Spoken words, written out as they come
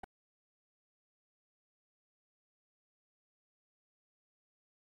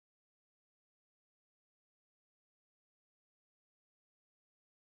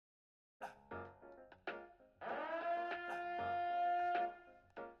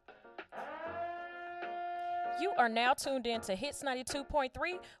You are now tuned in to Hits 92.3,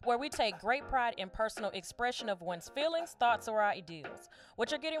 where we take great pride in personal expression of one's feelings, thoughts, or ideals. What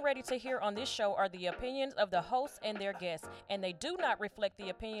you're getting ready to hear on this show are the opinions of the hosts and their guests, and they do not reflect the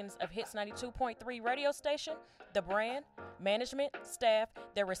opinions of Hits 92.3 radio station, the brand, management, staff,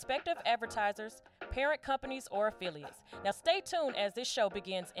 their respective advertisers, parent companies, or affiliates. Now stay tuned as this show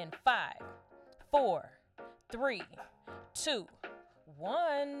begins in 5, 4, 3, 2,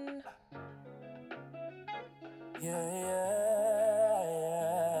 1.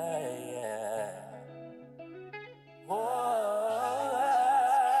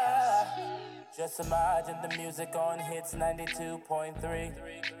 Whoa. Just imagine the music on Hits 92.3.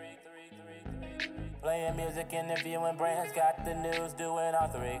 Playing music, interviewing brands, got the news, doing all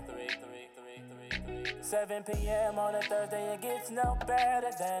three. 7 p.m. on a Thursday, it gets no better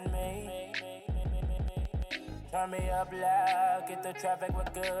than me. Turn me up loud, get the traffic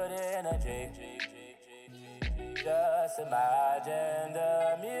with good energy. Just imagine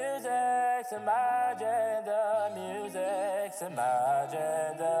the music, imagine the music,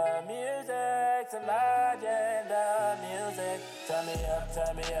 imagine the music, imagine the music. Turn me up,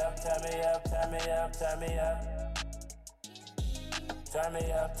 turn me up, turn me up, turn me up, turn me up. Turn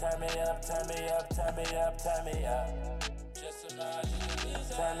me up, turn me up, turn me up, turn me up, turn me up. Just imagine the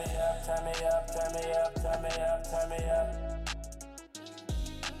music. Turn me up, turn me up, turn me up, turn me up, turn me up.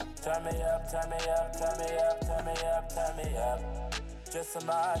 Turn me up, turn me up, turn me up, turn me up, turn me up. Just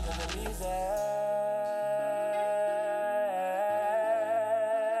imagine the music.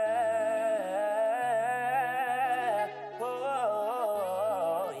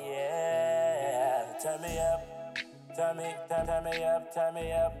 Oh yeah. Turn me up, turn me up, turn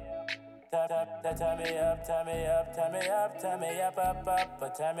me up. Turn me up, turn me up, turn me up, turn me up, turn me up, up, up.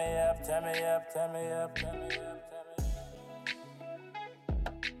 But turn me up, turn me up, turn me up, turn me up, turn me up.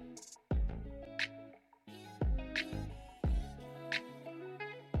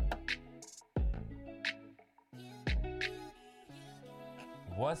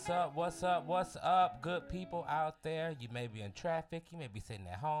 What's up, what's up, what's up, good people out there? You may be in traffic, you may be sitting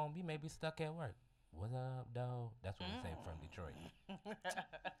at home, you may be stuck at work. What's up, though? That's what we say from Detroit.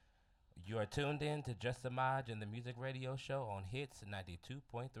 You are tuned in to Just Semaj and the Music Radio Show on Hits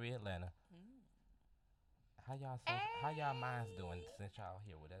 92.3 Atlanta. How y'all minds doing since y'all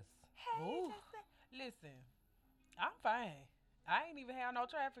here with us? Hey, listen, I'm fine. I ain't even had no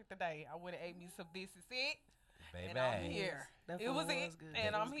traffic today. I would have ate me some this and it. Baby. And I'm here. That It was food it, good.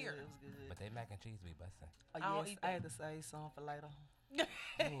 and It I'm was here. good. It was good. But they mac and cheese be busting. Oh, don't yes, eat I that. had to save some for later. Ooh,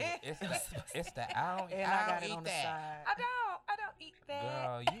 it's the I don't And I got eat it on the that. side. I don't eat that.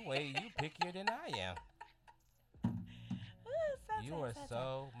 Girl, you pickier than I am. You are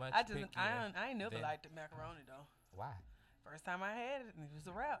so much pickier. I ain't never than- liked the macaroni though. Why? First time I had it, it was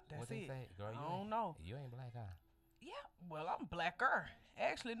a wrap. That's What they it. say? Girl, I you don't ain't- know. You ain't black, huh? Yeah, well, I'm blacker.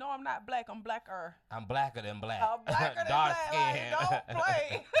 Actually, no, I'm not black. I'm blacker. I'm blacker than black. I'm blacker than Dark black. skin. Like, don't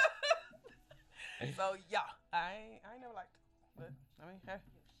play. So yeah, I ain't never liked it. But I mean, hey,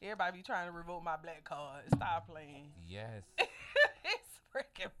 everybody be trying to revoke my black card. Stop playing. Yes. It's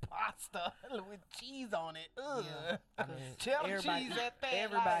freaking pasta with cheese on it. Ugh. Yeah. I mean, Cheddar Everybody, cheese at that.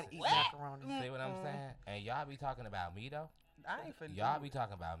 everybody like, eat what? macaroni. see what I'm saying? And y'all be talking about me though. I ain't finna Y'all do be it.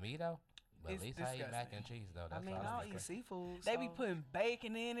 talking about me though. But It's at least I eat mac disgusting. and cheese though. I That's mean, all I'll I'm eat seafood. They be so- putting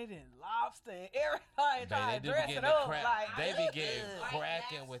bacon in it and lobster and everything. They Trying to do be dress getting it the up crack. like. They be ugh. getting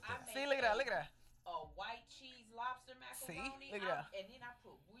cracking with it. See, look at that. Look at that. A white cheese lobster macaroni. See? Look at that. And then I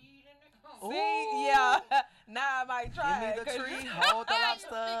put weed in it. See, yeah. Now I might try Give it. me the 'cause tree, you- hold the You lobster.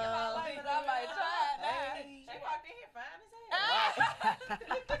 speaking my language, I might try it now. She walked in here fine as hell.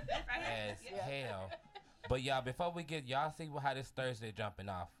 As hell. But y'all, before we get y'all see how this Thursday jumping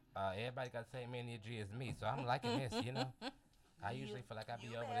off. Everybody got the same energy as me, so I'm liking this. You know, I usually feel like I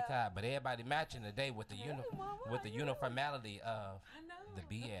be over the top, but everybody matching today with the uniformality of the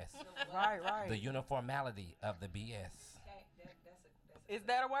BS. Right. The uniformality of the BS. Okay, that's a Is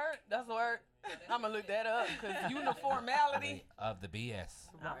that a word? That's a word. I'm gonna look that up because uniformality. Of the BS.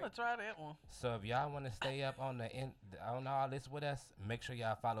 I'm gonna try that one. So if y'all want to stay up on on all this with us, make sure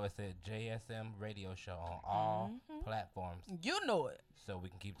y'all follow us at JSM Radio Show on all platforms, You know it. so we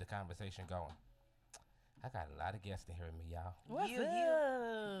can keep the conversation going. I got a lot of guests in here with me, y'all. What's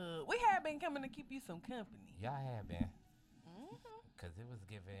up? We have been coming to keep you some company. Y'all have been, cause it was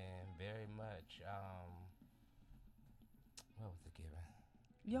given very much. What was it given?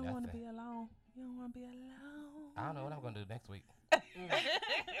 You don't want to Nothing. be alone. You don't want to be alone. I don't know what I'm gonna do next week.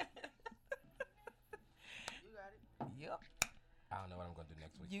 Yep. I don't know what I'm gonna do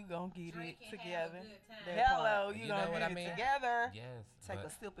next week. You gonna get Drink it and together. have a good time. That Hello, part. you You know gonna what get I mean? it together. Yes. Take but a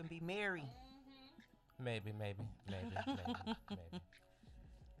sip and be merry. Maybe.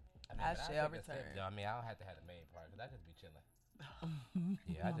 I I shall take a sip, return. though. I mean, I don't have to have the main part because I just be chilling.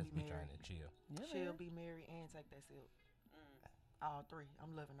 Yeah, I Gonna just be be trying married. to chill. She'll be married and take that sip. All three.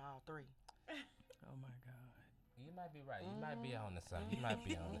 I'm loving all three. Oh my God. You might be right. You might be on to something. You might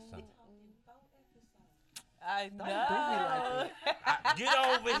be on to something. I Don't do me like that. Get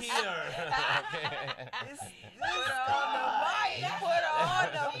over here. It's, Put her on the mic. Put her on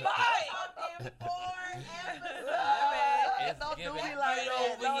the mic. It's Don't do giving, me get like that.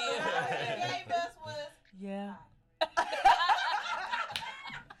 over Don't do here. me like that. Yeah.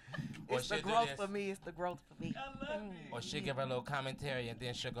 Or It's the she'll do growth this. for me. It's the growth for me. Or she'll give her a little commentary and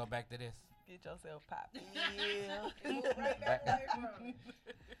then she'll go back to this. Get yourself popping. Yeah.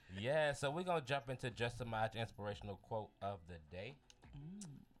 Yeah, so we're going to jump into just Semaj inspirational quote of the day.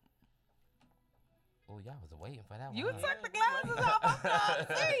 Oh, y'all was waiting for that one. You huh? took the glasses off. I'm trying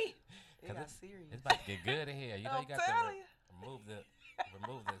to see. It 'Cause got serious. It's about to get good in here. You know, I'm you got to telling you.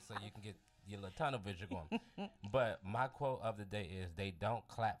 remove this so you can get your little tunnel vision going. But my quote of the day is, they don't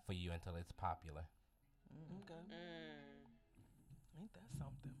clap for you until it's popular. Okay. Ain't that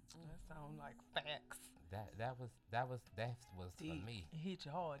something? That sound like facts. That was for Deep. me. It hit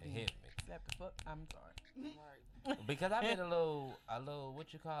you hard. It didn't hit it? me. Slap the fuck. I'm sorry. Right. Because I made a little,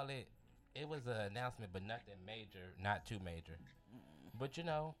 what you call it? It was an announcement, but nothing major, not too major. But you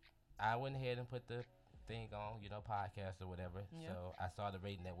know, I went ahead and put the thing on, podcast or whatever. Yeah. So I saw the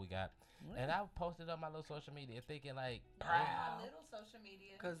rating that we got, and I posted on my little social media, thinking like, My little social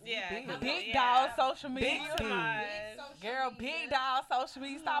media. Cause Yeah, big. cause- Big Yeah. dog social media. Big Semaj. Big social Girl, media. big dog social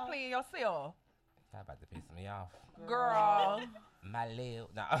media. Stop playing yourself. that about to piss me off. Girl. My little,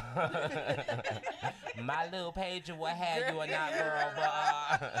 no, my little page or what have you or not, girl,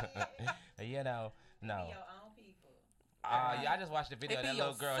 but no. Be your own people. Yeah, I just watched the video of It that be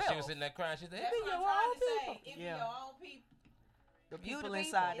little girl. She yourself. was sitting there crying. She said, That's "It be what your I'm trying own to say. people." It be Yeah. your own people. The You people the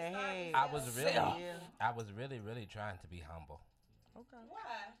inside people. their head. I was really, Yeah. I was really trying to be humble, Okay.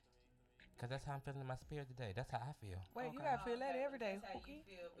 Why? cause that's how I'm feeling in my spirit today. That's how I feel. Wait, you Okay. gotta feel that every day. That's how you Okay.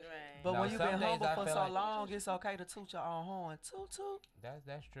 feel. But No, when you've some been days humble I for feel so like- long, it's okay to toot your own horn. Toot toot.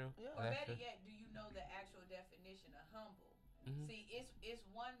 That's true. Yeah. Or That's better true. yet, do you know the actual definition of humble? Mhm. See, it's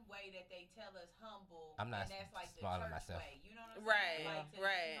one way that they tell us humble, I'm not and that's like the small on church myself. way. You know what I'm Right, saying? Like to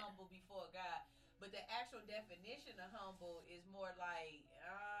right. be humble before God. But the actual definition of humble is more like,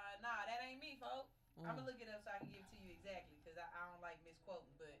 nah, that ain't me, folks. I'm gonna look it up so I can give it to you exactly, because I don't like misquoting.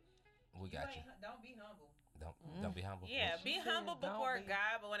 But We got you. Don't be humble. Don't be humble. Yeah, What be you humble Don't before be.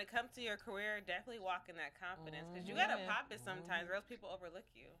 God, but when it comes to your career, definitely walk in that confidence because you gotta Mhm. pop it sometimes, or else people overlook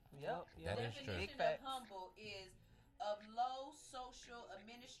you. Yep. That is true. Definition Big of facts. humble is of low social,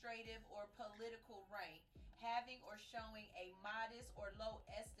 administrative, or political rank, having or showing a modest or low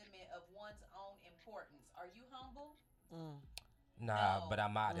estimate of one's own importance. Are you humble? Nah, No. but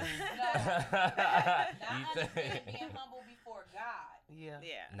I'm modest. No. You Not understand think- being humble before God. Yeah.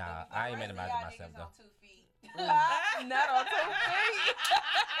 Yeah. Nah, But I ain't before been the rest imagine of myself y'all though. niggas on 2 feet. Not on 2 feet.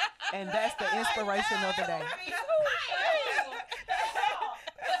 And that's the inspiration of the day.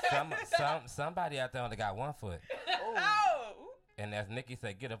 Somebody out there only got 1 foot, Oh. and as Nikki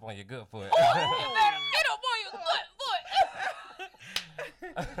said, get up on your good foot. Get up on your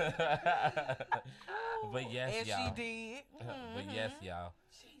But yes, And y'all. she did. But yes, y'all.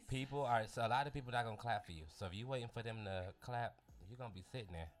 People are so a lot of people not gonna clap for you. So if you waiting for them to clap, you're gonna be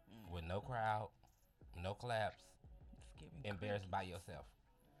sitting there with no crowd, no claps, embarrassed by yourself.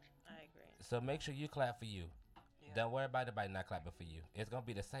 I agree. So make sure you clap for you. Don't worry about anybody not clapping for you. It's gonna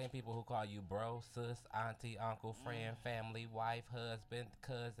be the same people who call you bro, sis, auntie, uncle, friend, family, wife, husband,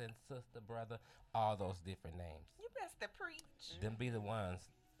 cousin, sister, brother, all those different names. You best to preach. Them be the ones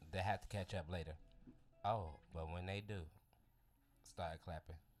that have to catch up later. Oh, but when they do, start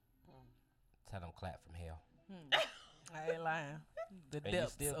clapping. Tell them clap from hell. I ain't lying. The And you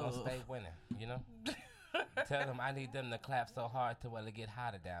depths still gonna of. stay winning, you know? Tell them I need them to clap so hard to where it get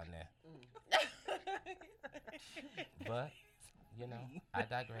hotter down there. But, you know, I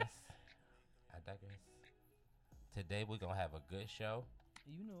digress. Today we're gonna have a good show.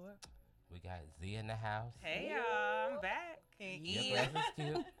 You know what? We got Z in the house. Hey y'all, I'm back. Your Yeah. breath is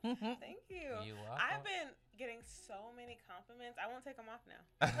cute. Thank you. You welcome. I've been getting so many compliments. I won't take them off now.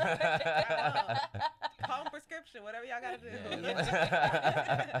 Call prescription, whatever y'all gotta do.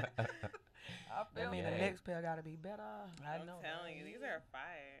 Yeah. I I mean, the next pair gotta be better. I I'm know. telling you, these are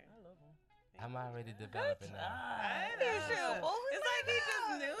fire. I love them. I'm already developing now. I It's know. It's like he just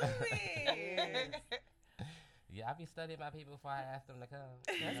knew me. Yeah, I be studying my people before I ask them to come.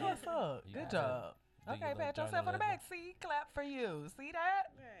 That's what's up. You Good gotta job. do your Okay, little pat yourself on the journalism. back. See, clap for you. See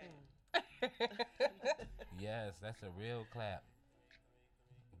that? Right. Yes, that's a real clap.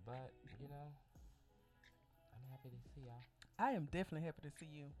 But, I'm happy to see y'all. I am definitely happy to see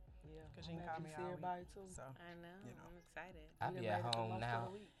you. Yeah, 'Cause you I'm can call happy me to see all week. everybody too. So I know. You know. I'm excited. I We done be at made it through home most of now.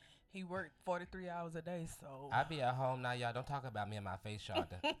 the week. he worked 43 hours a day, so. I be at home now, y'all. Don't talk about me and my face,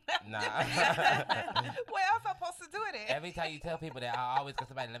 Shonda. Nah. Where else I supposed to do it at? Every time you tell people that, I always get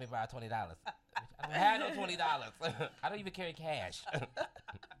somebody, let me borrow $20. I don't have no $20. I don't even carry cash.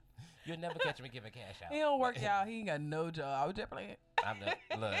 You'll never catch me giving cash out. He don't work, y'all. He ain't got no job. I was just playing.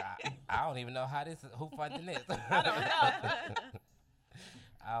 Look, I don't even know who funding this. I don't know.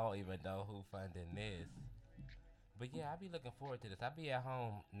 I don't even know who funding this. But yeah, I be looking forward to this. I be at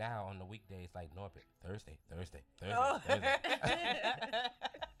home now on the weekdays like Norbert. Thursday. Oh. Thursday.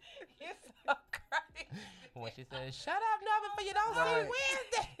 You're so crazy. When she says, "Shut up, Norbert, for you don't see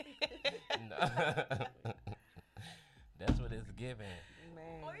Wednesday." No. That's what it's giving.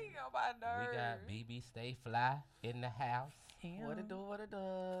 Man, Boy, you go my nerves. We got BB Stay Fly in the house. what it do, what it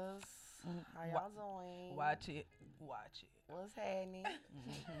does. How y'all doing? Watch it. What's happening?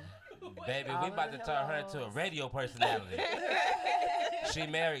 Baby, All we of about the to turn her into a hellos. radio personality. She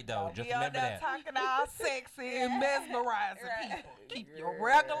married though, just Be on remember there that. talking all sexy and mesmerizing Right. people. Keep your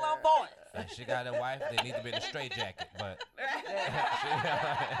regular voice. And she got a wife that needs to be in a straight jacket, but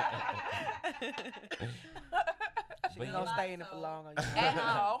She But don't yeah. stay in it for long. At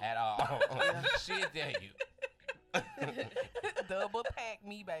all. at all. She'll tell you. Double pack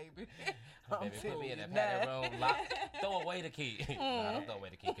me, baby. I'm Baby, put me in telling the you paddy now. room, throw away the key. No, don't throw away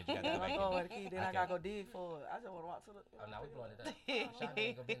the key because you got I to make go it. with the key, then I Okay. gotta go dig for it. I just wanna walk to the. Oh, no, we blowing it up. Sean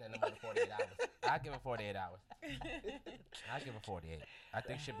ain't gonna be in there no more than 48 hours. I'll give her 48 hours. I'll give her 48. I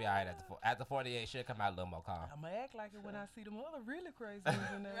think she'll be all right after 48. She'll come out a little more calm. I'm going to act like it when I see them other really crazy ones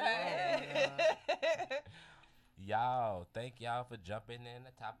in there. Right. Y'all, thank y'all for jumping in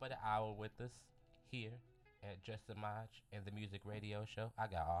the top of the hour with us here at Just Semaj and the Music Radio Show. I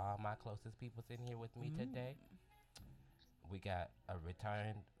got all my closest people sitting here with me today. We got a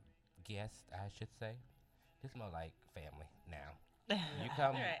returned guest, I should say. This more like family now. You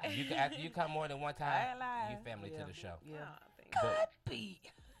come, Right. after you come more than one I time, ain't lying. you family to the show. Yeah. Aw, thank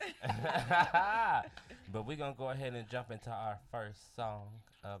you. But, but we're going to go ahead and jump into our first song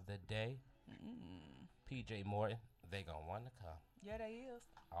of the day. PJ Morton, they going to want to come Yeah, they is.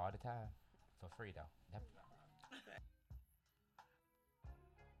 all the time for free, though. Yep.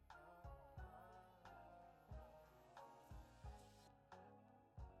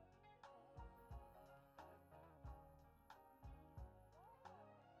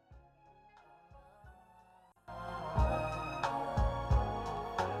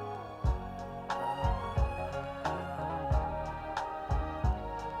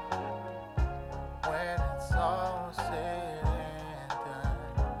 When it's all said and done,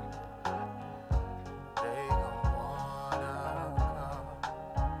 they gon' wanna come.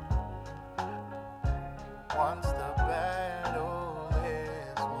 Once the battle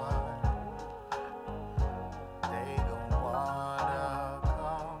is won, they gon' wanna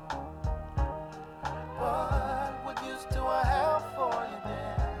come. But what use do I have for you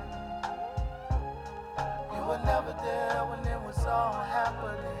then? You were never there when it was all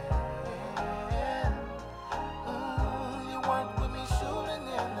happening. You weren't with me shooting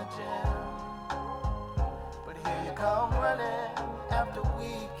in the gym, but here you come running after we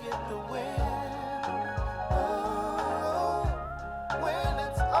get the win. Ooh, when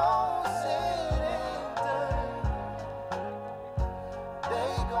it's all said and done,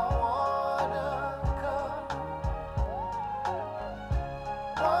 they gon' wanna come.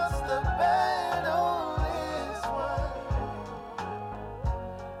 Once the battle is won,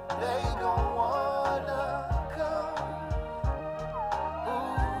 they gon' wanna come.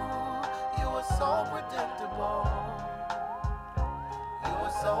 Ooh, you were so predictable. You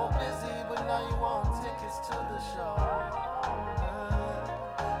were so busy, but now you want tickets to the show.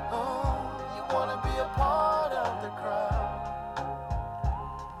 You wanna be a part of the crowd,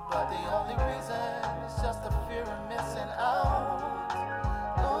 but the only reason is just the fear of missing out.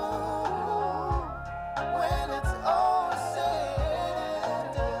 Ooh, when it's all said and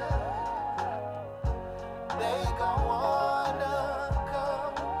done, they gon' wanna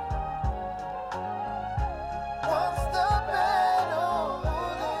come. Once the battle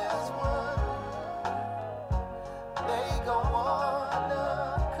is won, they gon' wanna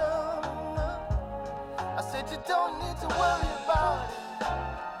come. I said you don't need to worry about it,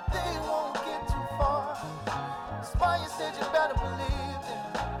 they won't get too far. Inspire said you better believe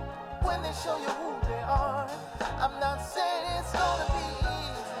them when they show you who they are. I'm not saying it's gonna be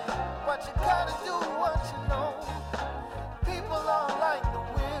easy, but you gotta do what you know. People are like the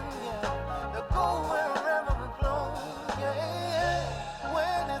wind, yeah.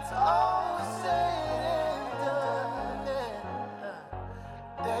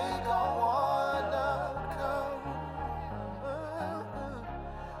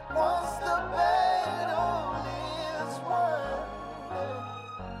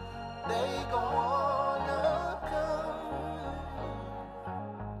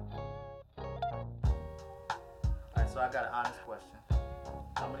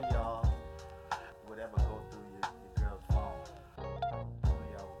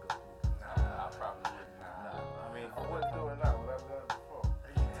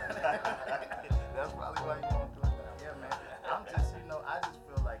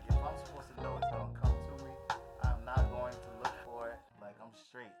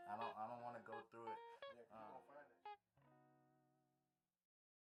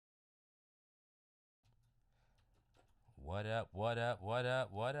 What up, what up, what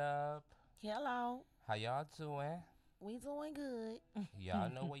up, what up? Hello. How y'all doing? We doing good. Y'all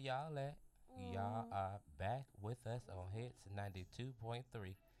know where y'all at. Y'all are back with us on Hits 92.3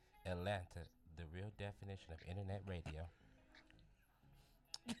 Atlanta, the real definition of internet radio.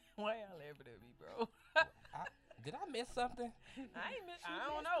 Why y'all laughing at me, bro? Did I miss something? I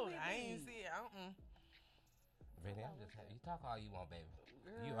don't know. I ain't see it. Really, I'm just you talk all you want, baby.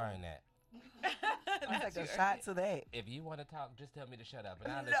 You earn that. I take a shot to that. If you want to talk, just tell me to shut up,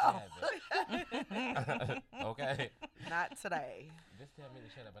 and I'll let you have it. Okay. Not today. Just tell me to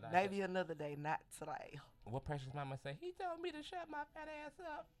shut up, and Maybe another day. Not today. What Precious Mama say? He told me to shut my fat ass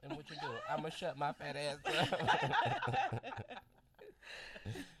up, and what you do? I'ma shut my fat ass up.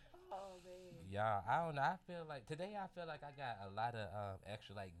 Oh man. Y'all, I don't know. I feel like today. I feel like I got a lot of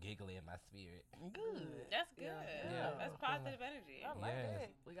extra like giggly in my spirit. Good. That's good. Yeah. That's positive energy. I like Yes.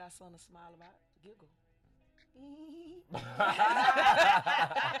 that. We got something to smile about. Giggle.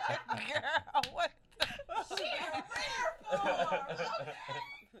 Girl, what? She a rare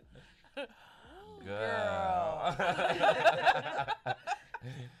form. Girl.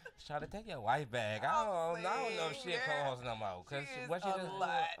 Try to take your wife back. I don't know if she a co-host no more. Cause what she just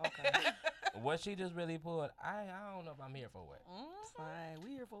what she just really pulled, I don't know if I'm here for it. It's fine.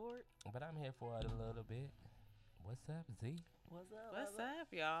 We here for it. But I'm here for it a little bit. What's up, Z? What's up? What's up,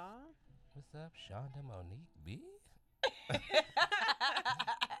 y'all? What's up, Shonda Monique B? Do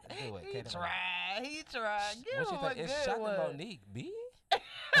it. He Kate, tried. He tried. Give what him you a think? It's good Shonda one. Monique B?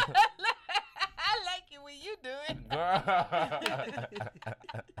 I like it when you do it. Girl.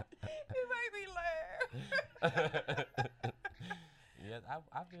 It make me laugh. Yes,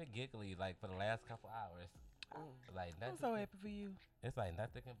 I've been giggly like for the last couple hours. Like I'm nothing. so happy for you. It's like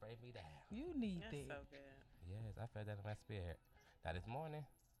nothing can break me down. You need That's that. so good. Yes, I felt that in my spirit. Now this morning,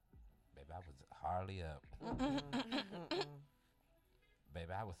 baby, I was hardly up.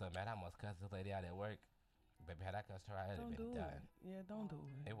 Baby, I was so mad I almost cussed this lady out at work. Baby, had I cussed her out, it'd have Don't been do done. it. Yeah, don't do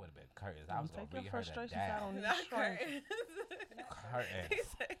it. It would have been curtains. I was Don't gonna take read your her to frustrations out on death. these strangers. Curtains. He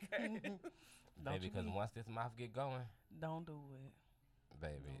said curtains. Don't Baby, you because be- once this mouth get going, Don't do it.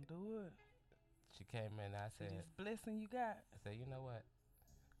 baby, Don't do it. she came in and I See said, this blessing you got. I said, you know what?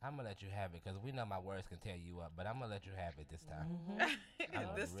 I'm going to let you have it because we know my words can tear you up, but I'm going to let you have it this time. I'm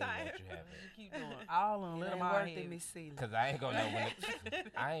gonna This really time. let you have it. You keep doing all of them. It Let ain't them all worth have it, it. Miss Celia. Because I ain't going to know when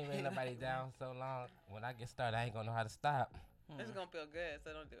I ain't laying nobody down so long. When I get started, I ain't going to know how to stop. It's gonna feel good,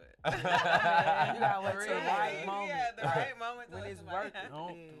 so don't do it. You gotta wait till the Yeah, right moment. Yeah, the right moment to When let it's somebody worth it. have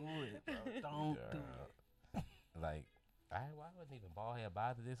Don't do it, bro. Don't do Girl. it. Like, I wasn't even bald head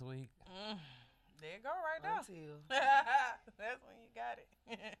bothered this week. There you go right now. Until That's when you got it.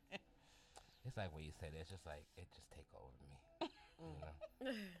 It's like when you say that, it's just like, it just take over me. You know?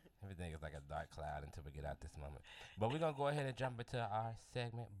 Everything is like a dark cloud until we get out this moment. But we're going to go ahead and jump into our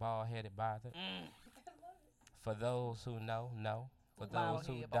segment, Bald-Headed Bothered. For those who know. For those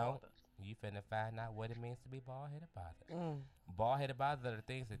who Bald-head don't, bothered. you finna find out what it means to be bald-headed bothered. Bald-headed bothered are the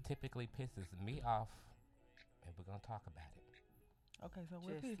things that typically pisses me off, and we're going to talk about it. Okay, so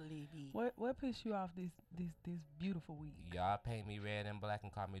just leave it. what pissed you off this beautiful week? Y'all paint me red and black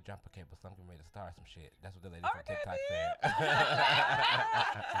and call me jumper cable, so I'm getting ready to start some shit. That's what the lady from Okay, TikTok then.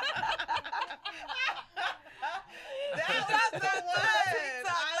 That's the one.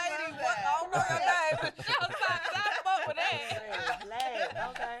 TikTok I lady, love what? that. I don't know your name, but she was like, I fuck with that. Black.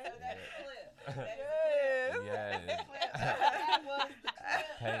 Okay. So that's the clip. That Yes. Yes. That was the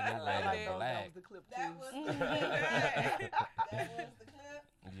clip. Paint me I red like and That black. was the clip That too. was the clip. That was the clip.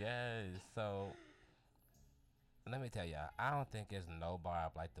 Yes, so let me tell y'all, I don't think there's no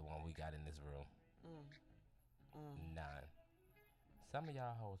barb like the one we got in this room. None. Some of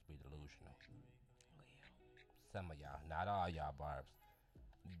y'all hoes be delusional. Some of y'all, not all y'all barbs.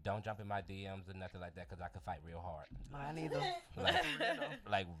 Don't jump in my DMs or nothing like that, cause I can fight real hard. Mine either.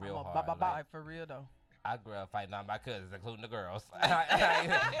 Like real I'm a hard. bye Like, for real though. I grew up fighting all my cousins, including the girls.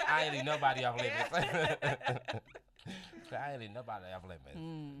 I ain't leave nobody off limits. I ain't leave nobody off limits.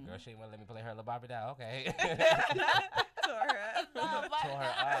 Girl, she ain't wanna let me play her little Barbie doll. Okay. Tore her up. Tore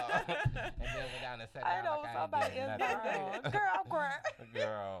her up. And then went down and sat I down know like somebody I ain't else. did nothing. Girl, I'm crying.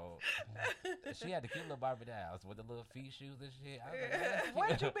 Girl. She had the cute little Barbie dolls with the little feet shoes and shit. I was like, that's What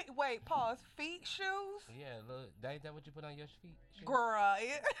cute. you be? Wait, pause. Feet shoes? Yeah, look, that ain't that what you put on your feet? Shoes? Girl,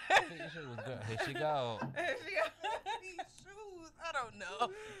 Feet shoes, girl. Here she go. She got feet shoes. I don't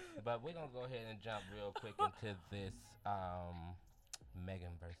know. But we're gonna go ahead and jump real quick into this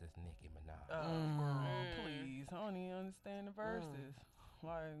Megan versus Nicki Minaj. Girl, please. I don't even understand the verses.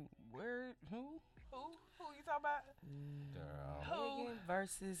 Like, where? Who you talking about? Girl. Who? Megan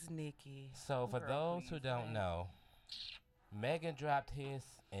versus Nicki. So for Girl, those who please, don't man. know, Megan dropped his,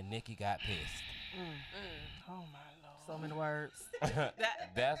 and Nicki got pissed. Oh my lord. So many words.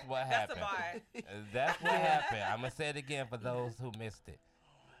 That's what That's a happened. bar. That's what happened. I'm gonna say it again for those who missed it.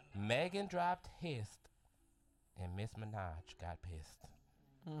 Megan dropped his, and Miss Minaj got pissed.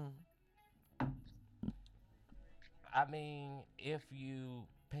 I mean, if you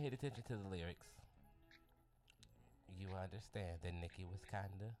paid attention to the lyrics, you understand that Nicki was kind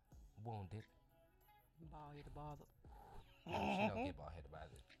of wounded. Ball hit the ball. No, she don't get ball headed by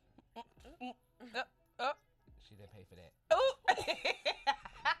it. She didn't pay for that.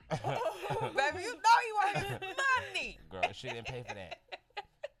 Baby, you know you want his money. Girl, she didn't pay for that.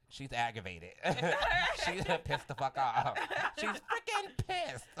 She's aggravated. She's pissed the fuck off. She's freaking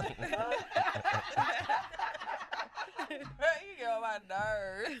pissed. You get on my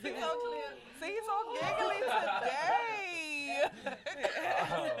nerves. See, he's so giggly today.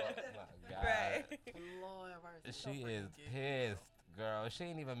 Oh my God. Right. Lord have mercy. She is pissed, girl. She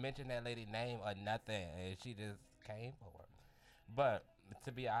ain't even mention that lady name or nothing, and she just came for her. But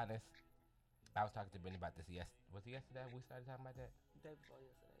to be honest, I was talking to Brittany about this. Was it yesterday we started talking about that? Day before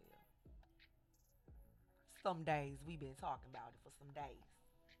yesterday, yeah. Some days we've been talking about it for some days.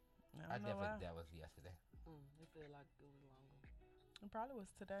 I definitely that was yesterday. It feel like it was longer. It probably was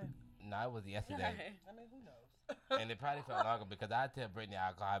today. No, it was yesterday. I mean, who knows? And it probably felt longer because I tell Brittany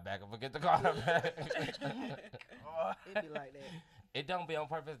I'll call her back and forget to call her back. It be like that. It don't be on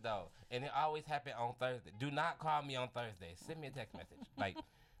purpose though, and it always happen on Thursday. Do not call me on Thursday. Send me a text message,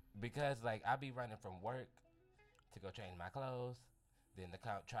 because I be running from work to go change my clothes, then to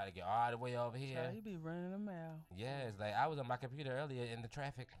try to get all the way over here. Child, you be running a mile. Yes, I was on my computer earlier in the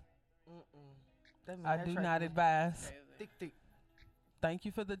traffic. I do not advise. Thick. Thank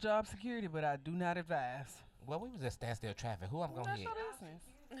you for the job security, but I do not advise. Well, we was at standstill traffic. Who I'm gonna That's hit? your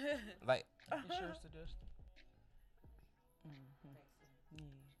business. Like, Insurance suggestion.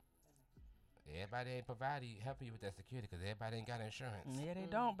 everybody ain't providing helping you with that security because everybody ain't got insurance. Yeah, they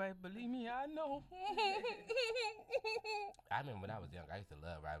don't, baby. Believe me, I know. I remember when I was young, I used to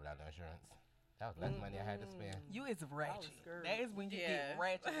love riding without no insurance. That was less money I had to spend. You is ratchet. scared. That is when you Yeah. get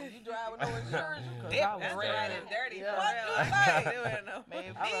ratchet. When you drive with no insurance, you Cause I was That's scared. right and dirty. Yeah. For What real. you I say? ain't doing no.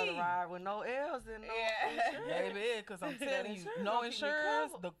 Baby. I'd rather ride with no L's than no insurance. Baby, because I'm telling you, Insurance no don't keep me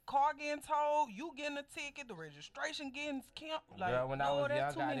insurance, covered. the car getting towed, you getting a ticket, the registration getting canceled. Like, Girl, when I was Lord, that's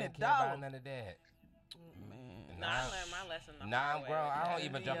young, too I many didn't care about dollars. none of that. Man. No, I learned my lesson. the Now hard I'm way. grown. I don't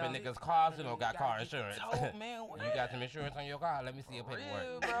even jump in niggas' cars who don't got car insurance. Towed, man. What? You got some insurance on your car? Let me see your Real,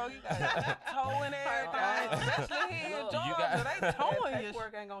 paperwork. bro. You got towing everything. Especially here in You Georgia, got- they towing That you.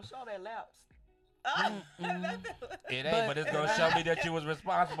 paperwork ain't gonna show that lapse. It ain't, but it's gonna show me that you was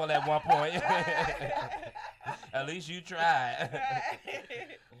responsible at one point. At least you tried. At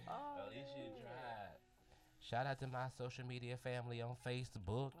least you tried. Shout out to my social media family on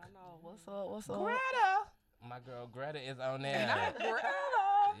Facebook. I know. What's up? What's up? Greta. My girl Greta is on there. Not Greta.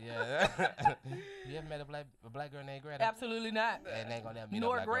 Yeah. You ever met a black girl named Greta? Absolutely not. And they ain't gonna never meet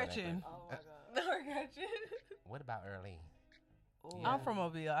Nor no black girl named Gretchen. Oh my No, god. I got you. Greta. What about Earlene? Ooh. I'm from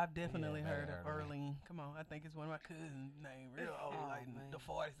Mobile. I've definitely Yeah, heard man, of Earlene. Earlene. Come on, I think it's one of my cousins' name. Real old, Oh, like man. the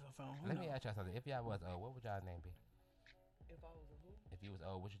 40s or something. Let me ask y'all something. If y'all was old, what would y'all name be? If I was a who? If you was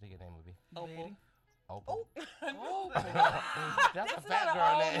old, what you think your name would be? Opal. Opal. Oh, That's a fat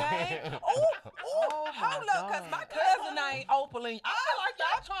girl name. Oh, my hold up, cause God. my cousin ain't Opaline. I like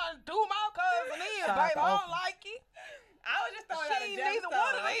y'all trying to do my cousin in, Shout out baby. to I don't Opal. like it. I was just throwing She out a ain't gemstone. neither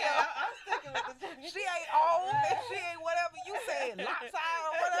one of them. Yeah, I'm sticking with the She ain't old and she ain't whatever you said, lopsided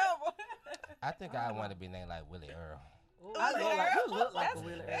or whatever. I think I want to be named like Willie Earl. Ooh, you look like a That's,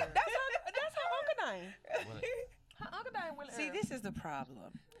 Willie that's, Earl. that's her uncle name. Willie. Her uncle name Willie See, Earl. this is the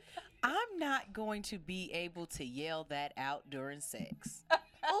problem. I'm not going to be able to yell that out during sex.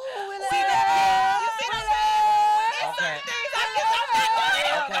 Ooh, Willie See Earl. that? You see what I'm saying? There's Okay. certain things I'm not doing.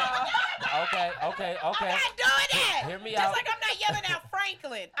 Okay. I'm not doing that. Hear me Just out. like I'm not yelling out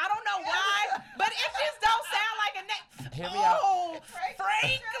Franklin. I don't know why, but it just don't sound like a name. Hear me out. Oh,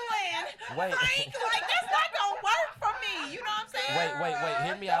 Franklin. Wait. Frank, like that's not gonna work for me. You know what I'm saying? Wait.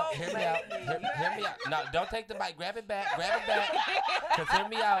 Hear me out. Hear me out. No, don't take the mic. Grab it back. Cause hear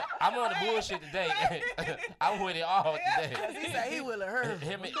me out. I'm on the bullshit today. I'm with it all today. He said he Willie Earl.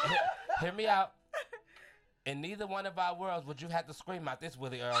 Hear me out. In neither one of our worlds would you have to scream out this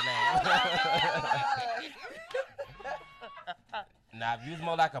Willie Earl name. Now, if you was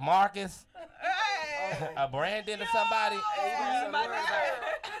more like a Marcus, a Brandon or somebody,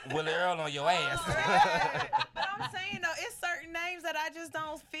 Willie Earl on your ass. But I'm I'm saying though, it's certain names that I just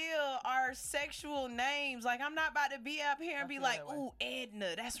don't feel are sexual names. Like I'm not about to be up here and be like, "Ooh,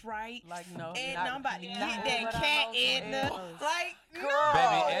 Edna, that's right." Like no, Edna, I'm about to get not that what I cat, know from Edna. Ednas. Like no.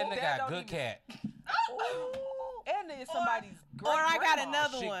 Baby, Edna that got don't good even- cat. Edna is somebody's Or I got great-grandma.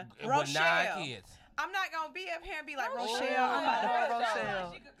 another She one, with Rochelle. 9 kids. I'm not gonna be up here and be like, Rochelle, Rochelle. I'm about to Yeah. put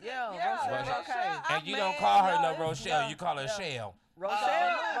Rochelle. Yeah, Yeah, Rochelle, okay. Rochelle. And you Man, don't call her no, no it's- Rochelle, no. you call her Shell. Rochelle.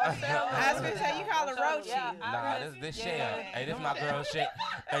 I was gonna say you call her Rochi. Yeah. Nah, this Yeah. Shell. Hey, this my girl Shell.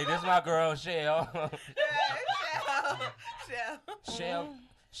 Hey, this my girl Shell.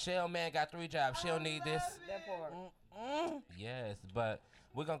 Shell man got 3 jobs. She'll need this. That part. Yes, but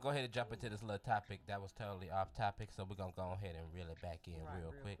we're gonna go ahead and jump into this little topic that was totally off topic, so we're gonna go ahead and reel it back in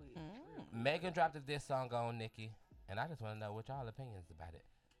real quick. Megan dropped a diss song on Nicki, and I just want to know what y'all opinions about it,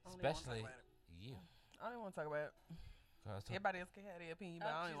 especially you. I don't want to talk about it. 'Cause Everybody else can have their opinion, but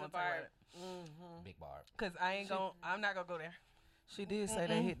I don't she's even a want to talk about barb. it. Big Barb. Cause I'm not gonna go there. She did say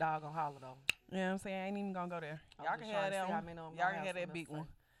that hit dog on holler though. You know what I'm saying? I ain't even gonna go there. I'm Y'all just can trying have to that see how one. many of 'em Y'all gonna can have have that something big to one.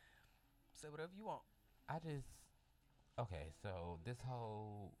 Say whatever you want. I just okay. So this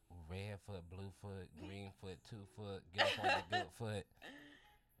whole red foot, blue foot, green foot, 2 foot, get up on the good foot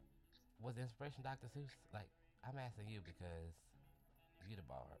was the inspiration Dr. Seuss. Like I'm asking you because you the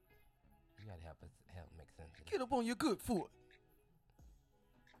Barb. You gotta help make sense of this. Get up on your good foot.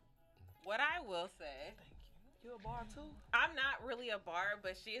 What I will say, You a bar too? I'm not really a barb,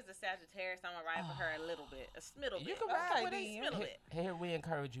 but she is a Sagittarius. I'm gonna ride for her a little bit, a smidtle You bit. can ride Okay, with then. it. Smidle bit. Here we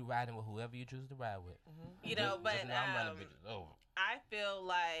encourage you riding with whoever you choose to ride with. You know, but Just know I'm running bitches over. I feel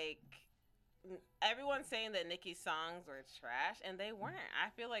like everyone's saying that Nicki's songs were trash, and they weren't. I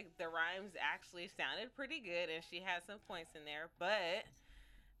feel like the rhymes actually sounded pretty good, and she had some points in there, but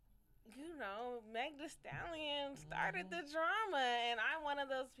you know, Meg Thee Stallion started the drama, and I'm one of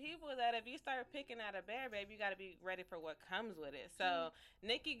those people that if you start picking at a bear, baby, you got to be ready for what comes with it. So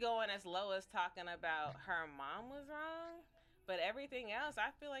Nicki going as low as talking about her mom was wrong, but everything else,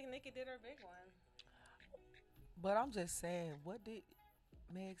 I feel like Nicki did her big one. But I'm just saying, what did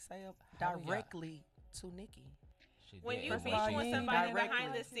Meg say How do y'all- directly to Nicki? She When did. you First of be all, with you ain't somebody directly-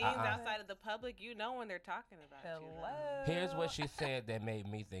 behind the scenes Uh-uh. outside of the public, you know when they're talking about you. Hello. Here's what she said that made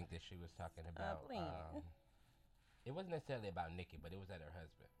me think that she was talking about. please. It wasn't necessarily about Nicki, but it was at her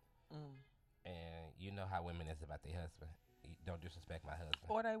husband. And you know how women is about their husband. You don't disrespect my husband.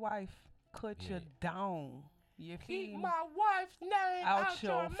 Or they wife. Cut you Yeah. down. You Keep feel me? my wife's name out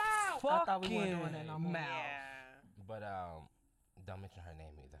your mouth. I thought we weren't doing that fucking no more. mouth. Yeah. But don't mention her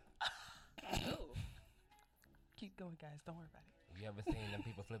name either. Ooh. Keep going, guys. Don't worry about it. You ever seen them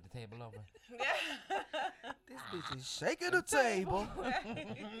people flip the table over? This bitch is shaking the table.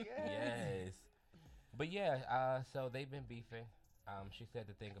 Yes. But yeah, so they've been beefing. She said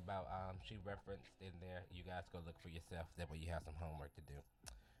the thing about she referenced in there. You guys go look for yourself. That way you have some homework to do.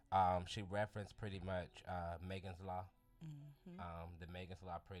 She referenced pretty much Megan's Law. The Megan's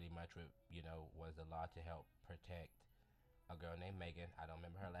Law pretty much was a law to help protect a girl named Megan. I don't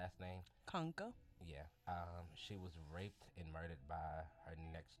remember her last name. Conquer. Yeah. She was raped and murdered by her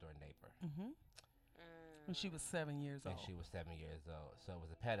next door neighbor. When she was 7 years And old. she was 7 years old. So it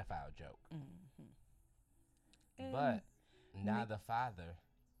was a pedophile joke. And- But now the father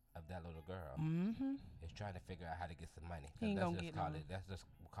of that little girl Mm-hmm. is trying to figure out how to get some money. He ain't Let's gonna just get call none. it. Let's just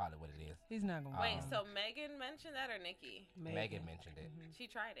call it what it is. He's not gonna. Wait, so Megan mentioned that or Nikki? Megan mentioned it. She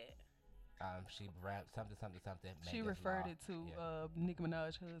tried it. She rapped something. She Megan's referred Law. it to Yeah. Nicki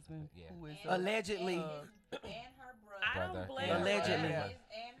Minaj's husband, Yeah. who is And- Allegedly. And her brother. I don't Brother, blame yeah. Allegedly. her.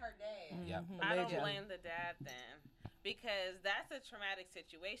 And her dad. Yep. I don't Allegedly. blame the dad then, because that's a traumatic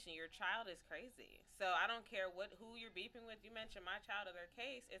situation. Your child is crazy, so I don't care who you're beefing with. You mentioned my child or their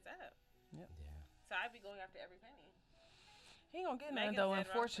case, it's up. Yeah. So I'd be going after every penny. he ain't gonna get Megan nothing though. said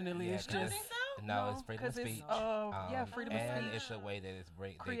Unfortunately, Yeah, it's 'cause You just think so? No, it's freedom of 'cause it's, speech. yeah, freedom of and speech. it's a way that it's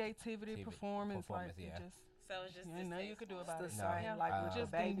Creativity, performance, like yeah. it just. So it's just You ain't nothing you could do about It's it. the No. same Yeah. like with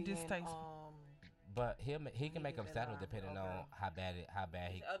Just the baby being and, distasteful. But he can make Leave him it settle alone. depending on Okay. how bad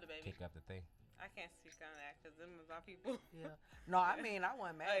he The other baby. kick up the thing. I can't speak on that because them is my people. Yeah. No, I mean I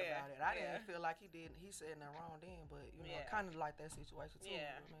wasn't mad Oh, yeah. about it. I Yeah. didn't feel like he said nothing wrong then, but Yeah. kind of like that situation too.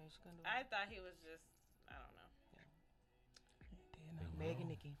 Yeah. I mean, she couldn't do I it. thought he was just, I don't know. Meg and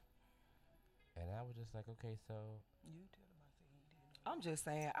Nicki. And I was just like, okay, so You tell him I said he did. I'm just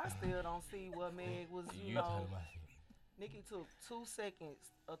saying, I still don't see what Meg was, you tell him I said. Nicki took 2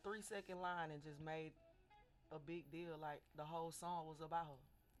 seconds, a 3-second line, and just made a big deal. Like the whole song was about her.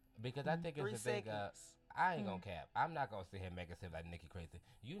 Because I think 3 it's the thing. seconds. I ain't gonna cap. I'm not gonna sit here and make it seem like Nicki crazy.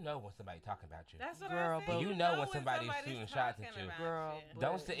 You know when somebody talking about you. That's what Girl, I said. but you know when somebody's shooting shots at talking you. about Girl, you.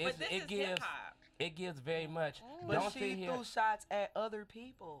 Don't but- say But this it is gives hip-hop. it gives very much. But Don't she sit here. threw shots at other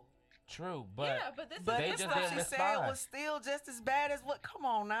people. True, but Yeah, but this But they is this just what didn't she said respond. was still just as bad as what. Come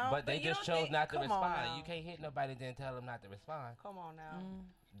on now. But they But you just don't chose think- not to come on respond. now. You can't hit nobody then tell them not to respond. Come on now.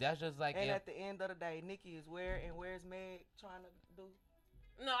 That's just like And if, at the end of the day, Nikki is where's Meg trying to do?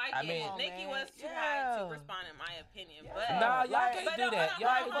 No, I I get mean- it. Come on, Nikki man. was too high Yeah. to respond, in my opinion. Yeah. But nah, y'all Like- can't but do no, that. hold on, Y'all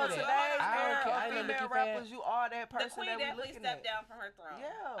hold Like can't for do on. that. today's I don't era care. I of ain't no female Nicki fan. rappers, you are that the person queen that we definitely looking stepped at. down from her throne.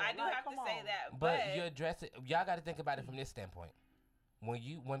 Yeah, I do like, have to come say on. that. But you address it. Y'all got to think about it from this standpoint.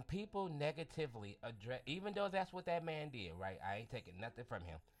 When people negatively address, even though that's what that man did, right? I ain't taking nothing from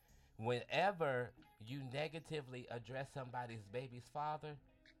him. Whenever you negatively address somebody's baby's father,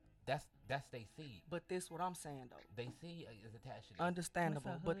 that's they seed. But this what I'm saying though. They see is attached to this.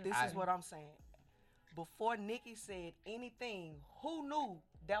 Understandable. What's a But hood this is I- what I'm saying. Before Nikki said anything, who knew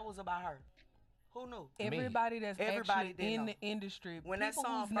that was about her? Who knew? Everybody that's Everybody actually didn't in know. the industry, When that people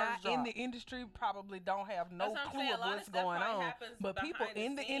song who's not first in dropped. the industry probably don't have no That's what I'm clue saying. A of lot of what's stuff going probably on. happens But people behind the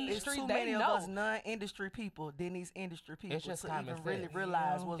in the scenes. It's industry, too they many of know. us non-industry people than these industry people just to common even really sense.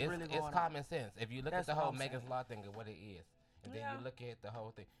 realize what's It's, really it's going on. common sense. If you look That's at the what whole I'm Megan's saying. Law thing and what it is, and then Yeah. you look at the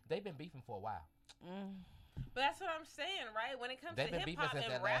whole thing, they've been beefing for a while. But that's what I'm saying, right? When it comes They've to been hip beefing hop since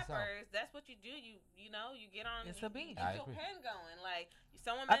and that last song. rappers, that's what you do. You know, you get on. It's you, a beef. You I get your agree. pen going. Like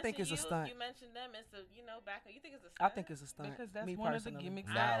someone I mentioned think it's a you, stunt. you mentioned them. It's a back. You think it's a I stunt? think it's a stunt. Because that's me one of the personally. gimmicks.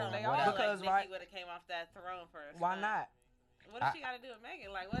 No, that they what all I- feel Because, like right- Nicki would have came off that throne for a Why stunt. not? What does she got to do with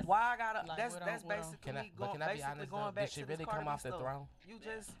Megan? Like what's Why I gotta? Like, that's what that's on- what on? basically Can I be going honest though? going back Did she to this really Cardi come B off the stuff. throne?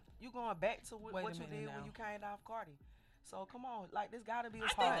 You going back to Wait what a you minute did now. when you came off Cardi. So come on, like this gotta be a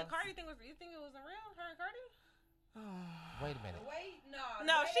I think stunt. the Cardi thing was. You think it wasn't real? Her and Cardi? Wait a minute. Wait, no.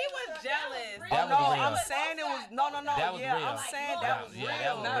 No, she was jealous. That Oh was no, real. I'm saying it was no. That was Yeah, real. I'm saying Like, that no, was yeah, real.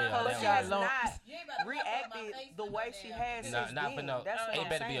 that was Not real. because But That she got has lumps. not You ain't about to put my reacted face the in way no she damn has video. since Not for then. no. That's what It I'm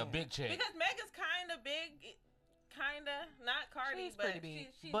better be a saying. big chick. Because Megan's kind of big, not Cardi, She's but pretty big.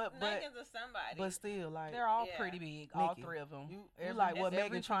 she's But- Megan's a somebody. But still, like They're all Yeah. pretty big, all Nikki, three of them. you like what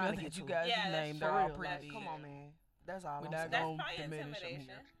every Megan trying to female get that you to. guys Yeah, that's named, for they're all real. pretty Like, big. come on, man. That's all We're I'm not saying. that's gonna probably diminish them intimidation.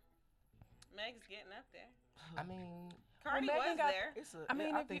 here. Meg's getting up there. I mean, Cardi Megan was got- there. It's a, I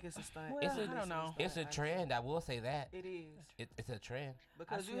mean, I if think you- it's a stunt. well, It's a- I don't know. it's a trend. I will say that. It is. It's a trend.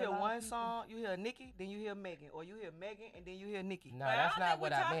 Because see you a hear lot of one people- song, you hear Nicki, then you hear Megan, or you hear Megan and then you hear Nicki. No, But that's I don't not think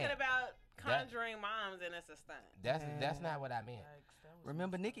what we're I talking meant. about conjuring moms and it's a stunt. That's not what I meant.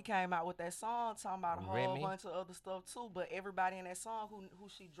 Remember, Nicki came out with that song talking about a whole Remy. bunch of other stuff too. But everybody in that song who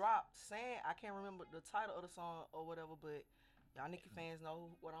she dropped saying, I can't remember the title of the song or whatever, but y'all Nicki fans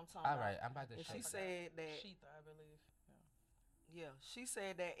know what I'm talking All about. right, I'm about to And show she you. said that, Sheetha, I believe. yeah, she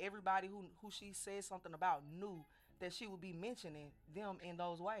said that everybody who she said something about knew that she would be mentioning them in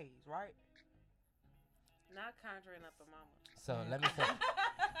those ways, right? Not conjuring up a mama. So let me say.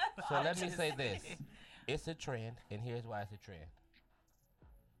 So let me say this. It's a trend, and here's why it's a trend.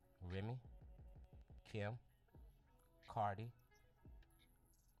 Remy, Kim, Cardi,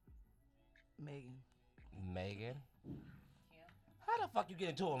 Megan. How the fuck you get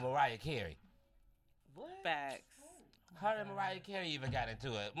into it, Mariah Carey? What? Facts. Her and Mariah Carey even got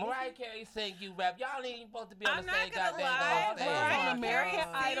into it. Mariah Carey sing, you rap. Y'all ain't even supposed to be on I'm the not same gonna goddamn lie, on stage. Mariah on American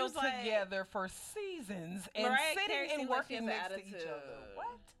God. Idol Seems like- together for seasons and Mariah sitting Carey and seems like working she has next an to each other. attitude. What?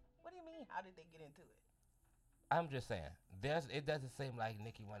 What do you mean? How did they get into it? I'm just saying. It doesn't seem like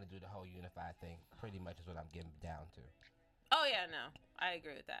Nicki want to do the whole unified thing. Pretty much is what I'm getting down to. Oh yeah, no, I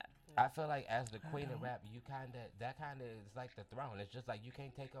agree with that. I feel like as the queen of rap, that kind of is like the throne. It's just like you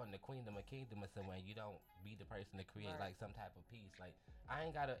can't take on the queendom or kingdom or somewhere. You don't be the person to create like some type of peace. Like I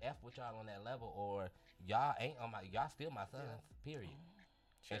ain't gotta f with y'all on that level, or y'all ain't on my. Y'all still my sons. Period.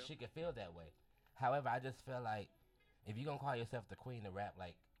 True. And she can feel that way. However, I just feel like if you gonna call yourself the queen of rap,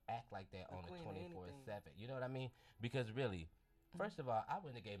 like act like that The on the queen of 24/7. You know what I mean? Because really, first of all, I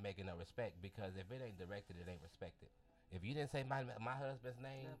wouldn't have gave Megan no respect because if it ain't directed, it ain't respected. If you didn't say my husband's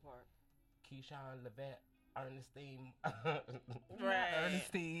name, That part. Keyshawn Levette, Ernestine. Right.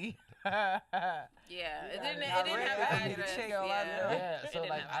 Ernestine. Yeah, it got didn't. it. It didn't have I an read it. address. Check out Yeah. there. Yeah, It so didn't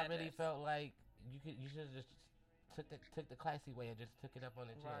like have I an really address. felt like you should have just took the classy way and just took it up on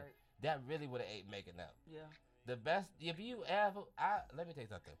the chin. Right. That really would have ate Megan up. Yeah. The best if you ever let me tell you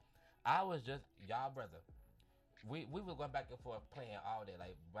something. I was just y'all brother. We were going back and forth playing all day,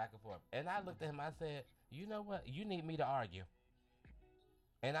 like back and forth. And I looked at him, I said, you know what? You need me to argue.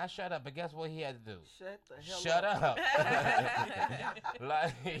 And I shut up, but guess what he had to do? Shut the hell Shut up. up.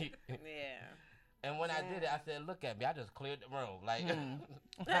 Like Yeah. and when I did it, I said, look at me. I just cleared the room. Like Hmm.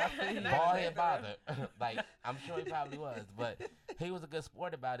 bald head father. Like I'm sure he probably was. But he was a good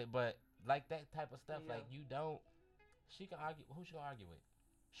sport about it. But like that type of stuff, Yeah. like you don't she can argue who she gonna argue with?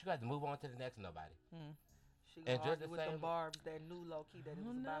 she got to move on to the next nobody. She And gonna just argue the with same- them barbs that new low key that it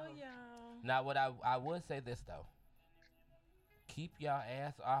was about her. y'all. Now, what I would say this though, keep y'all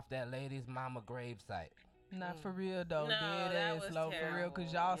ass off that lady's mama grave site. Not for real though. No, Dead that ass was low for real,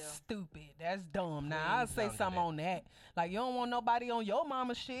 cause y'all terrible. Yeah. stupid. That's dumb. Now I'll Please say don't do something that. on that. Like you don't want nobody on your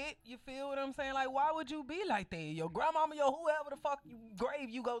mama shit. You feel what I'm saying? Like why would you be like that? Your grandmama, your whoever the fuck you grave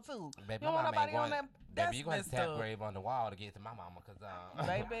you go to. Baby, You don't my want mama ain't nobody on going. that. That's Baby, you gonna have to messed tap up. grave on the wall to get to my mama, cause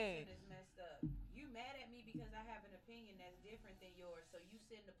Baby. It's messed up. You mad at me because I have an opinion that's different than yours, so you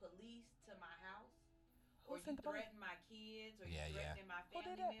send the police to my house, or Who you sent the police? threaten my kids, or Yeah, you yeah. threaten my Who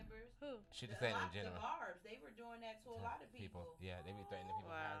did family that? members. Who? she just The saying in the general. barbs, they were doing that to a lot of people. Yeah, they be threatening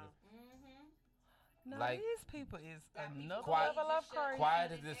people's Wow. houses. Mm-hmm. No, Like- these people is Got people another Quiet- level of just shut crazy. Quiet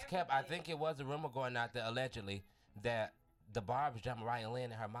as and this kept, I everything. think it was a rumor going out there allegedly that the Barb's jumped Ryan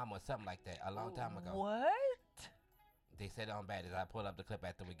Lynn and her mama or something like that a long time ago. What? They said it on bad as I pull up the clip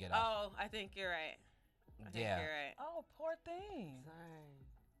after we get off. Oh, I think you're right. I think Yeah. you're right. Oh, poor thing. Dang.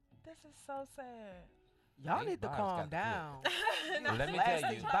 This is so sad. Y'all These need to barbs calm got the down. Let me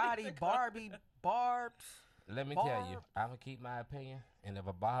tell you. Plastic body, Barbie, barbs. Let me tell you, Barb. I'm gonna keep my opinion, and if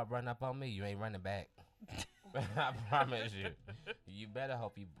a Barb run up on me, you ain't running back. I promise you. You better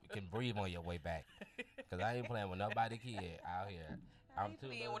hope you can breathe on your way back, cause I ain't playing with nobody kid out here. I'm too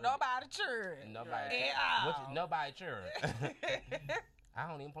Playing little with to- nobody children. Nobody. Yeah. Nobody sure. I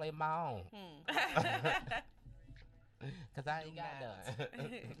don't even play my own, cause I ain't got none.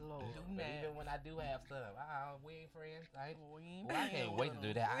 Lord. But even when I do have some, we ain't friends. We ain't Well, I can't wait to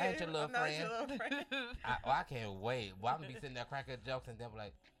do that. I ain't your little I'm not friend. your little friend. I can't wait. Well, I'm gonna be sitting there cracking jokes and they'll be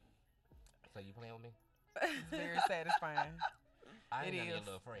like, "So you playing with me?" It's very satisfying. I ain't It none of your is.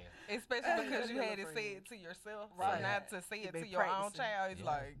 little friend. Especially because you Your had to little say friend. it to yourself. Right. So not to say You it been to your own practicing. child. It's Yeah.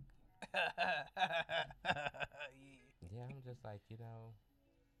 like, yeah. Yeah, I'm just like,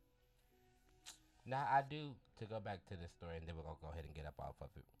 Now I do, to go back to this story, and then we're gonna go ahead and get up off of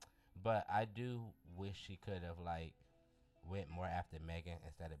it. But I do wish she could have went more after Megan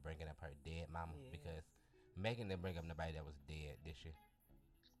instead of bringing up her dead mama, Yeah. because Megan didn't bring up nobody that was dead, did she?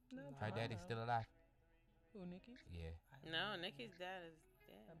 No, to Her my daddy's knowledge. still alive. Who, Nikki? Yeah. No, Nikki's dad is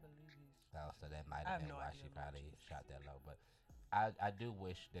I dead. believe he's. Oh, so that might I have have been no why idea she what probably she- shot that low. But I do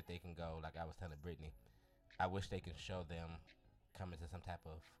wish that they can go, like I was telling Brittany, I wish they can show them coming to some type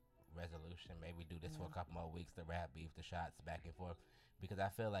of resolution. Maybe do this for a couple more weeks, the rap beef, the shots back and forth. Because I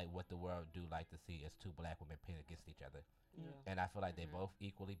feel like what the world do like to see is two black women pit against each other. Yeah. And I feel like they both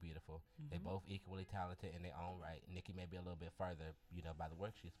equally beautiful. They both equally talented in their own right. Nikki may be a little bit further, by the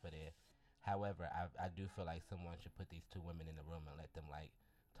work she's put in. However, I do feel like someone should put these two women in the room and let them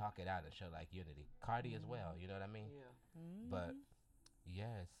talk it out and show unity. Cardi as well, you know what I mean? Yeah. But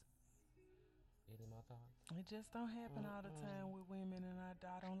yes. Any more thoughts? It just don't happen all the time with women, and I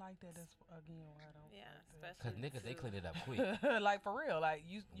don't like that. That's again why I don't. Yeah, like Cause especially niggas they to- clean it up quick. that. Like for real, like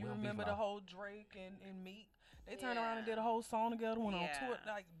you We don't beef remember the law. whole Drake and Meek? They turned around and Yeah. did a whole song together, went on tour,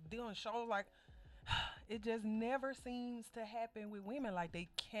 Yeah. like doing shows. Like it just never seems to happen with women. Like they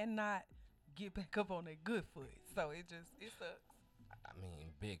cannot get back up on their good foot. So it sucks. I mean,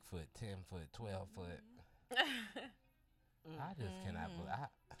 Bigfoot, 10 foot, 12 foot. I just cannot believe.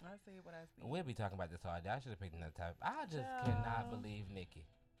 I say what I see. We'll be talking about this all day. I should have picked another topic. I just Child. cannot believe Nikki.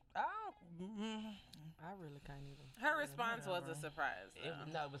 I really can't even. Her response was a whatever. surprise. It,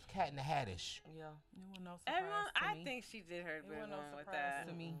 though. no, it was Cat in the Hattish. Yeah. It was no surprise Everyone, to I me. think she did her It good wasn't no one with surprise that.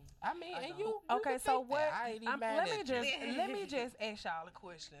 to me. I mean, I and don't. you Okay, can so think that. what? I ain't even mad let me at just you. let me just ask y'all a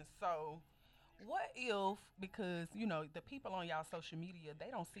question. So, what if, because the people on y'all social media,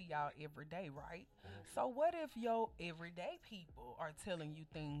 they don't see y'all every day, right? So what if your everyday people are telling you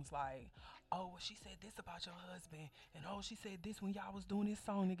things like, oh, well, she said this about your husband, and oh, she said this when y'all was doing this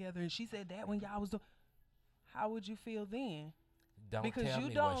song together, and she said that when y'all was doing. How would you feel then? Don't because tell you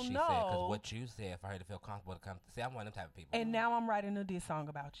me don't what she said, know. because what you said for her to feel comfortable to come. See, I'm one of them type of people. And now I'm writing a diss song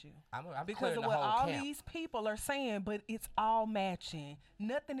about you. I'm Because clearing of the what whole all camp. these people are saying, but it's all matching.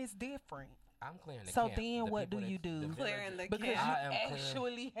 Nothing is different. I'm clearing the So camp. then The what do people you that- do? the Clearing the village- Because camp. you I am clearing-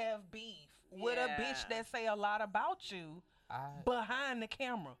 actually have beef with a bitch Yeah. that say a lot about you behind the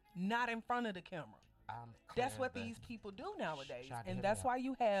camera, not in front of the camera. I'm That's clearing what the- these people do nowadays. Shawty, hear And me that's out. why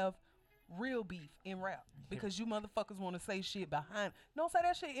you have real beef in rap. Because you motherfuckers want to say shit behind. Don't say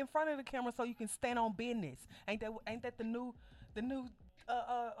that shit in front of the camera so you can stand on business. Ain't that the new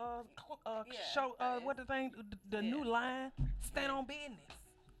show what the thing the new line? Stand on business.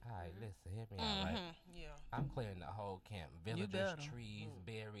 All right, listen, hear me out, right? Yeah. I'm clearing the whole camp. Villagers, better. trees,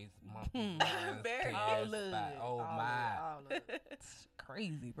 berries, monkeys, lions, Berries. tigers, All of it. oh All my. of it. It's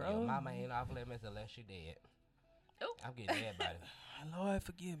crazy, bro. Your mama ain't off limits unless she dead. I'm getting everybody. Lord,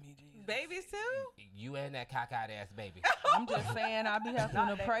 forgive me, Jesus. Babies too? You and that cockeyed ass baby. I'm just saying I be having Not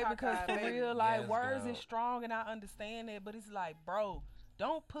to that pray because cockeyed for baby. real, like Yes, words girl. is strong and I understand it, but it's like, bro,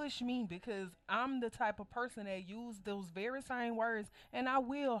 don't push me because I'm the type of person that use those very same words and I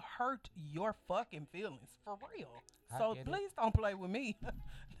will hurt your fucking feelings for real. I So get it. please don't play with me.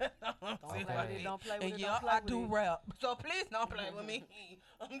 Don't play with it. Don't play with And it. yeah, Don't play I with do it. rap. So please don't play with me.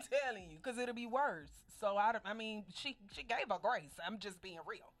 I'm telling you, because it'll be worse. So I mean, she gave her grace. I'm just being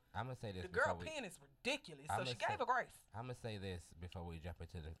real. I'm gonna say this. The girl before we- pen is ridiculous, so I'ma she say- gave her grace. I'm gonna say this before we jump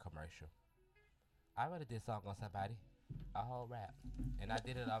into the commercial. I wrote this song on somebody, a whole rap, and I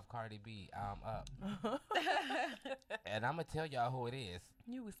did it off Cardi B. Up, and I'm gonna tell y'all who it is.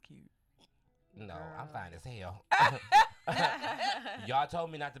 You was cute. No, I'm fine as hell. Y'all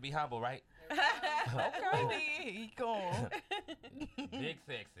told me not to be humble, right? Okay, he gone. Big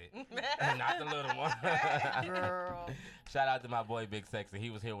Sexy, not the little one. Girl. Shout out to my boy Big Sexy. He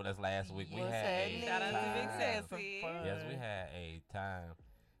was here with us last week. We What's had happening? a Shout out to Big time. Sexy. Yes, we had a time.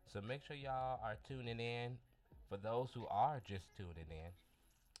 So make sure y'all are tuning in. For those who are just tuning in,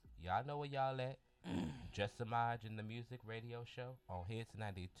 y'all know where y'all at. Just Semaj in the Music Radio Show on Hits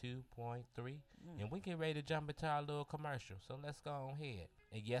 92.3. And we get ready to jump into our little commercial. So let's go on ahead.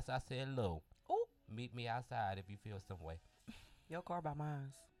 And yes, I said Lou. Ooh. Meet me outside if you feel some way. Your car by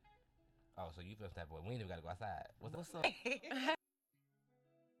mine. Oh, so you feel some type of way. We ain't even got to go outside. What's up?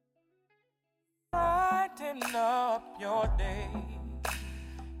 Brighten up your day.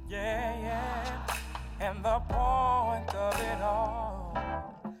 Yeah, yeah. And the point of it all is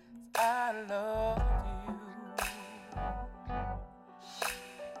I love you.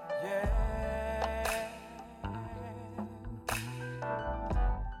 Yeah.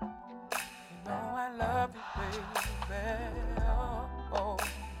 You know I love you, baby. Oh.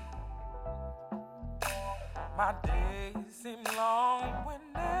 My days seem long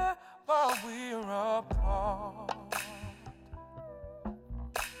whenever we're apart.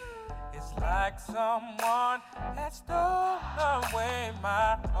 It's like someone has stolen away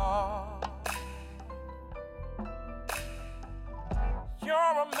my heart. You're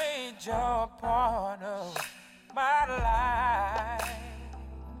a major part of my life.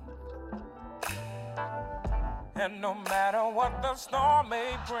 And no matter what the storm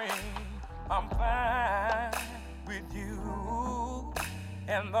may bring, I'm fine with you.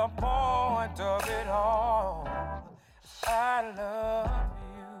 And the point of it all, I love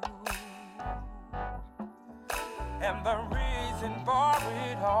you. And the reason for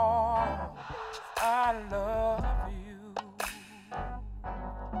it all, I love you.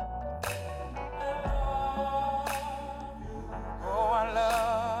 I love you. Oh, I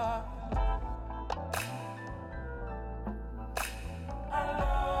love you. I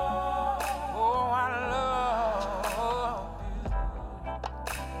love, oh, I love you.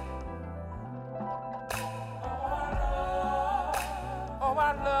 Oh, I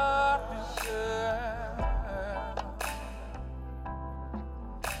love you, girl.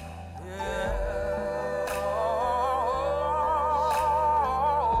 Yeah.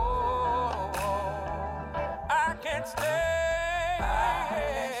 I can't stay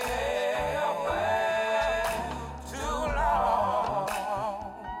away too long.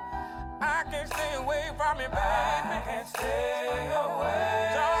 I can't stay away from you, baby. I can't stay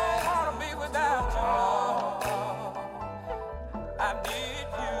away. Don't wanna be without you. I need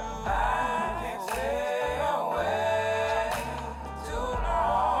you. I can't stay away too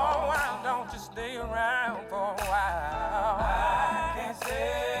long. Why don't you stay around for a while? I can't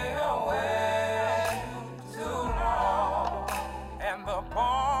stay away too long. And the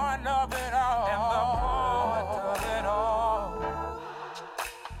point of it all. And the point of it all.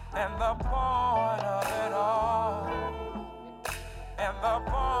 And the point of it all. And the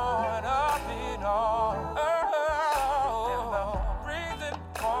point of it all. And the reason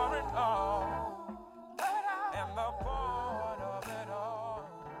for it all. And the point of it all.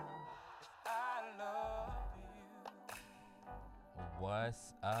 I love you.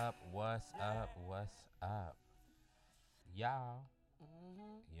 What's up? What's up? What's up? Y'all,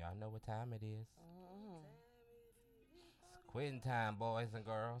 y'all know what time it is. It's quitting time, boys and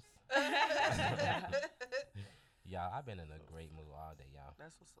girls. Y'all, I've been in a great mood all day, y'all.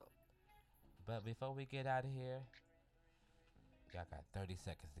 That's what's up. But before we get out of here, y'all got 30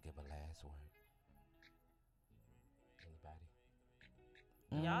 seconds to give a last word.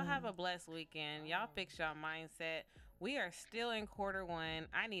 Anybody? Y'all have a blessed weekend. Y'all fix y'all mindset. We are still in quarter one.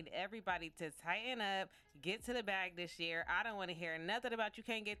 I need everybody to tighten up, get to the bag this year. I don't want to hear nothing about you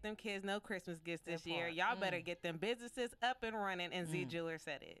can't get them kids no Christmas gifts this year. Y'all better get them businesses up and running, and Z Jeweler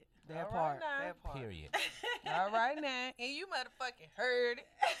said it. That All part. right now. That part. Period. All right now, and you motherfucking heard it.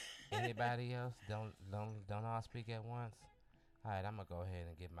 Anybody else? Don't all speak at once. All right, I'm gonna go ahead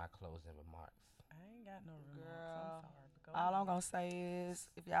and get my closing remarks. I ain't got no remarks. Girl, I'm sorry. But go all I'm ahead. gonna say is,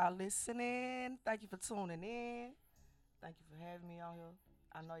 if y'all listening, thank you for tuning in. Thank you for having me on here.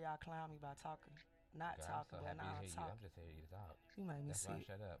 I know y'all clown me by talking, not Girl, talking, I'm so but happy now to I'm hear you. talking. I'm just here to talk. You made me That's why I sick.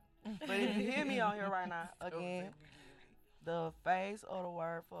 shut up. But if you hear me on here right now, again, the phase of the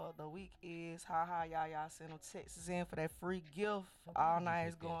word for the week is ha ha ya ya. Send them texts in for that free gift. So All why you night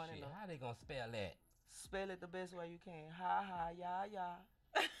pick is that going in shit? the How they gonna spell that? spell it the best way you can. Ha ha ya ya.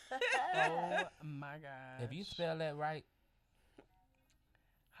 Oh my god. If you spell that right,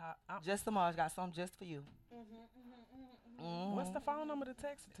 Just Semaj got something just for you. What's the phone number to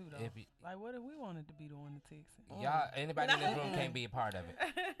text it to though? If you- Like, what if we wanted to be the one to text it? y'all, anybody in this room can't be a part of it.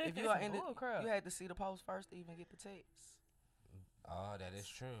 If you are in Bull crap. you had to see the post first to even get the text. Oh, that is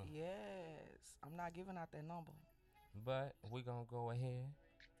true. Yes, I'm not giving out that number. But we're gonna go ahead,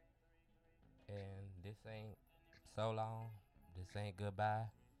 and this ain't so long. This ain't goodbye.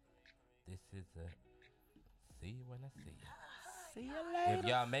 This is a see you when I see you. See you later. If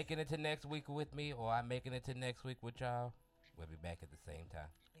y'all making it to next week with me, or I'm making it to next week with y'all, we'll be back at the same time.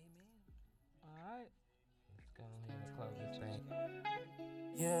 All right. Let's go ahead and close this thing.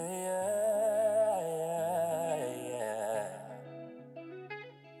 Yeah.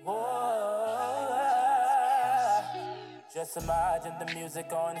 Whoa. Just imagine the music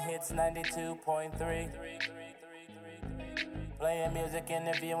on hits 92.3. Playing music,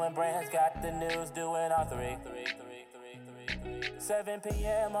 interviewing brands, got the news, doing all three. 7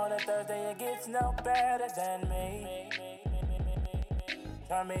 p.m. on a Thursday, it gets no better than me.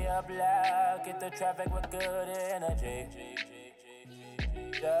 Turn me up loud, get the traffic with good energy.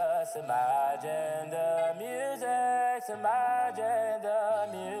 Just imagine the music, imagine the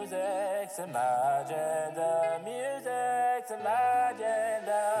music, imagine the music, imagine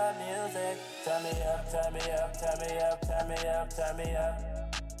the music. Turn me up, turn me up, turn me up, turn me up, turn me up.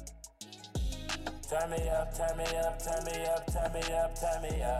 Turn me up, turn me up, turn me up, turn me up, turn me up.